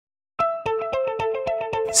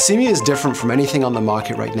SeeMe is different from anything on the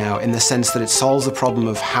market right now in the sense that it solves the problem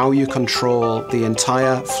of how you control the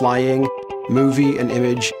entire flying, movie and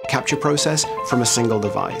image capture process from a single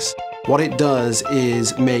device. What it does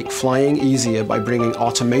is make flying easier by bringing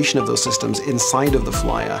automation of those systems inside of the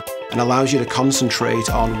flyer and allows you to concentrate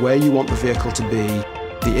on where you want the vehicle to be,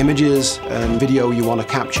 the images and video you want to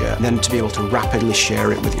capture, and then to be able to rapidly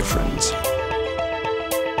share it with your friends.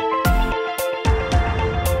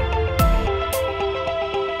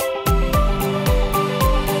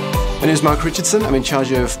 My name is Mark Richardson. I'm in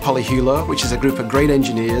charge of Polyhelo, which is a group of great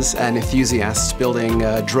engineers and enthusiasts building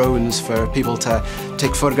drones for people to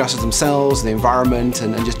take photographs of themselves, the environment,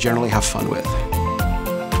 and just generally have fun with.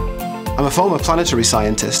 I'm a former planetary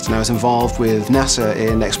scientist, and I was involved with NASA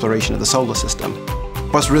in exploration of the solar system.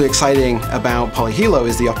 What's really exciting about Polyhelo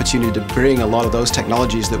is the opportunity to bring a lot of those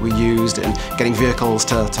technologies that we used in getting vehicles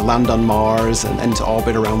to land on Mars and to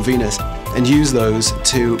orbit around Venus, and use those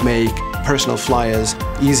to make personal flyers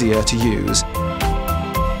easier to use.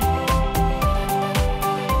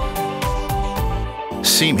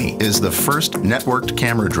 SeeMe is the first networked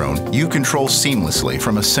camera drone you control seamlessly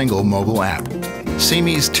from a single mobile app.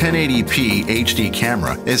 SeeMe's 1080p HD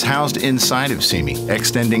camera is housed inside of SeeMe,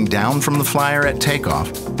 extending down from the flyer at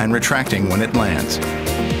takeoff and retracting when it lands.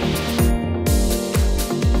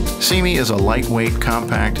 SeeMe is a lightweight,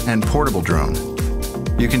 compact, and portable drone.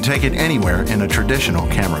 You can take it anywhere in a traditional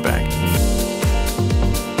camera bag.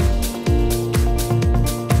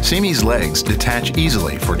 SeeMe's legs detach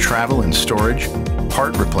easily for travel and storage,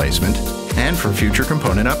 part replacement, and for future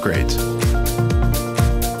component upgrades.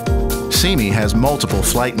 SeeMe has multiple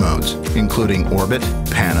flight modes, including orbit,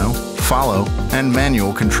 pano, follow, and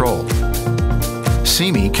manual control.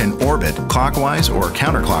 SeeMe can orbit clockwise or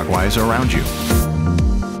counterclockwise around you.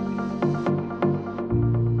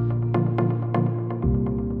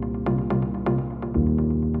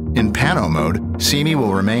 In pano mode, SeeMe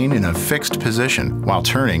will remain in a fixed position while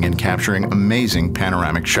turning and capturing amazing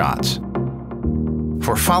panoramic shots.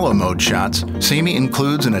 For follow mode shots, SeeMe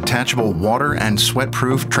includes an attachable water and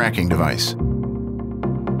sweat-proof tracking device.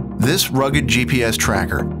 This rugged GPS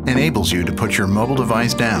tracker enables you to put your mobile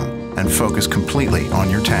device down and focus completely on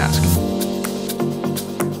your task.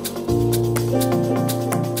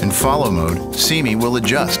 In follow mode, SeeMe will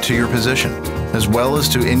adjust to your position, as well as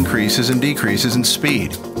to increases and decreases in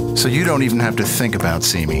speed, so you don't even have to think about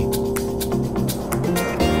SeeMe.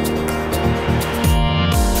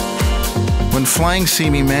 When flying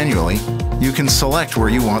SeeMe manually, you can select where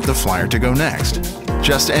you want the flyer to go next.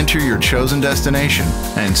 Just enter your chosen destination,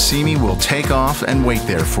 and SeeMe will take off and wait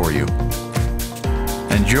there for you.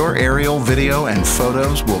 And your aerial video and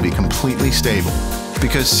photos will be completely stable,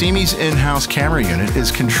 because SeeMe's in-house camera unit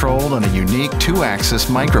is controlled on a unique 2-axis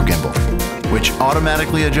micro gimbal, which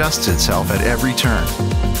automatically adjusts itself at every turn.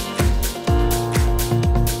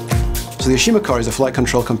 So the Oshima Core is a flight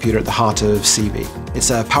control computer at the heart of SeeMe.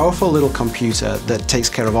 It's a powerful little computer that takes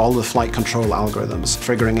care of all the flight control algorithms,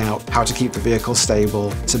 figuring out how to keep the vehicle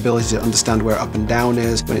stable, its ability to understand where up and down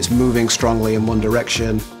is, when it's moving strongly in one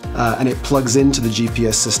direction, and it plugs into the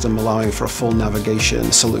GPS system, allowing for a full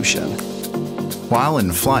navigation solution. While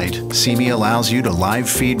in flight, SeeMe allows you to live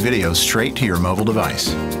feed videos straight to your mobile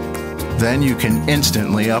device. Then you can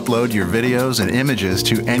instantly upload your videos and images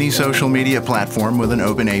to any social media platform with an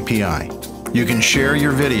open API. You can share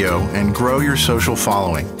your video and grow your social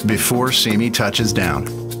following before SeeMe touches down.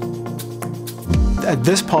 At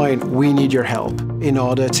this point, we need your help in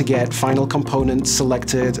order to get final components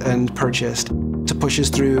selected and purchased, to push us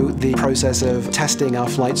through the process of testing our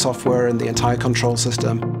flight software and the entire control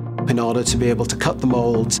system in order to be able to cut the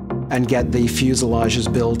molds and get the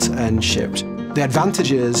fuselages built and shipped. The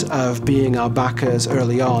advantages of being our backers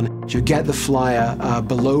early on, you get the flyer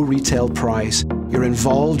below retail price, you're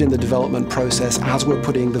involved in the development process as we're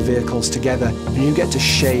putting the vehicles together, and you get to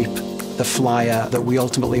shape the flyer that we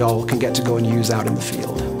ultimately all can get to go and use out in the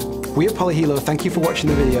field. We at Polyhelo thank you for watching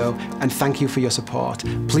the video, and thank you for your support.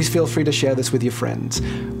 Please feel free to share this with your friends.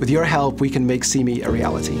 With your help, we can make SeeMe a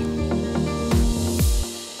reality.